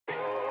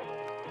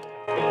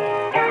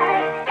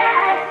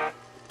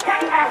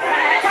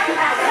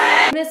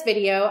In this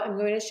video, I'm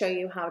going to show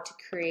you how to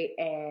create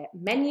a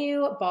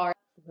menu bar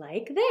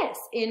like this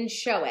in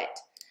Showit.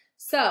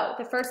 So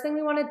the first thing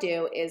we want to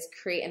do is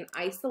create an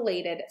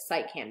isolated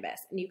site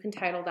canvas, and you can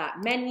title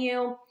that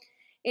menu,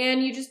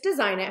 and you just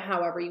design it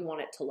however you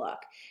want it to look.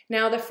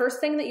 Now, the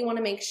first thing that you want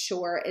to make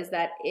sure is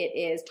that it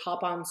is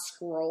top on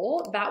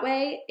scroll. That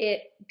way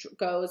it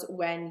goes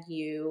when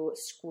you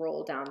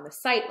scroll down the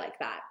site like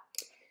that.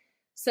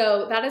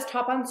 So that is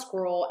top on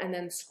scroll, and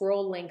then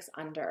scroll links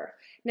under.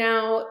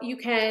 Now you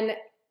can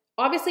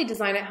obviously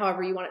design it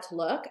however you want it to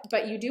look,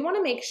 but you do want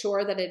to make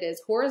sure that it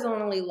is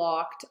horizontally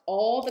locked,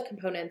 all the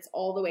components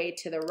all the way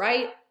to the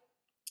right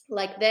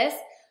like this,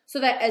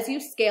 so that as you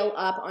scale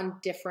up on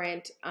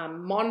different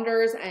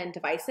monitors and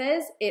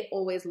devices, it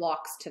always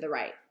locks to the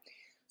right.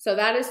 So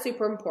that is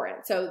super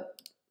important. So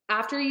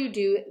after you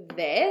do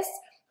this,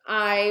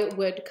 I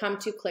would come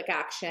to click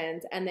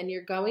actions, and then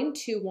you're going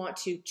to want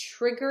to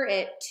trigger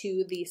it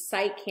to the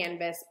site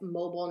canvas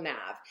mobile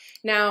nav.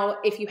 Now,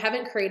 if you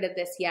haven't created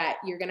this yet,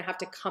 you're going to have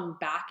to come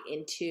back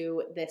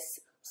into this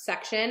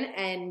section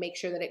and make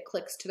sure that it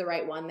clicks to the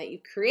right one that you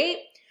create,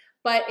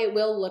 but it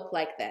will look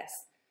like this.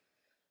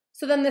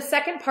 So then the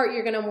second part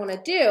you're going to want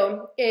to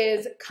do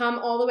is come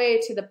all the way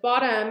to the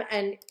bottom,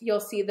 and you'll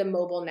see the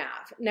mobile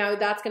nav. Now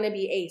that's going to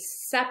be a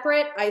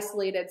separate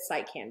isolated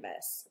site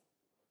canvas.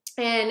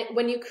 And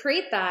when you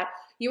create that,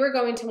 you are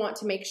going to want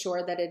to make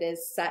sure that it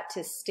is set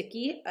to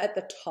sticky at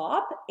the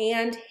top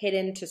and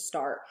hidden to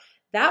start.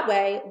 That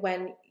way,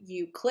 when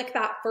you click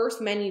that first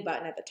menu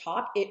button at the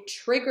top, it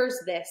triggers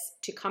this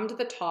to come to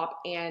the top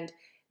and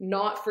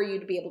not for you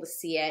to be able to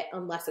see it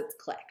unless it's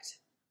clicked.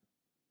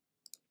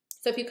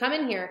 So if you come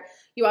in here,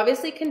 you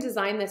obviously can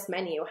design this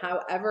menu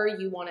however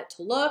you want it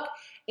to look.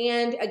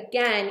 And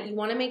again, you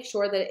want to make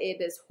sure that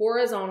it is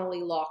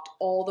horizontally locked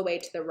all the way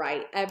to the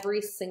right,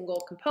 every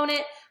single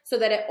component, so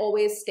that it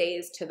always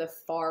stays to the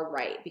far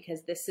right,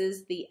 because this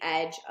is the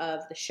edge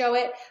of the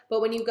Showit. But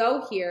when you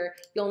go here,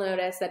 you'll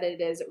notice that it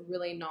is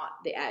really not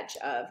the edge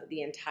of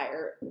the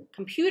entire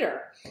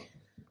computer.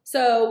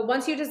 So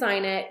once you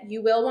design it,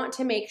 you will want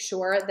to make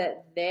sure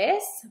that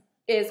this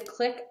is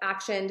click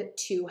actioned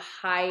to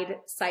hide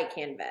site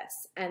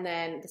canvas, and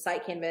then the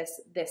site canvas,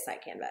 this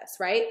site canvas,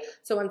 right?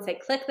 So once they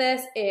click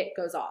this, it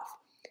goes off.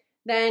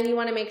 Then you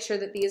want to make sure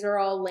that these are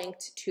all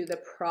linked to the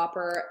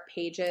proper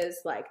pages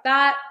like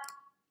that.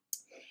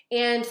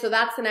 And so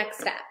that's the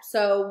next step.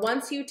 So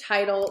once you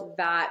title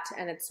that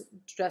and it's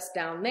just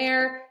down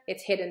there,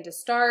 it's hidden to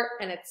start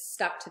and it's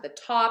stuck to the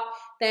top,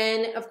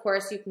 then of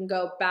course you can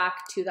go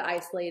back to the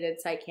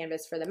isolated site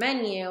canvas for the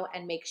menu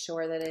and make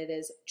sure that it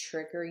is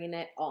triggering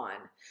it on.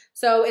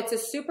 So it's a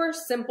super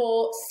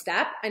simple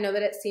step. I know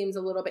that it seems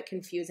a little bit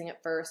confusing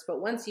at first, but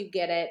once you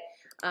get it,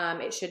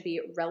 it should be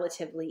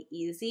relatively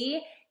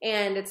easy.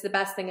 And it's the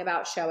best thing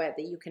about Showit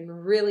that you can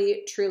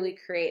really, truly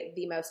create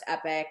the most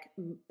epic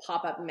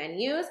pop-up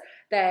menus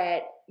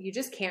that you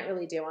just can't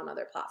really do on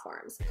other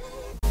platforms.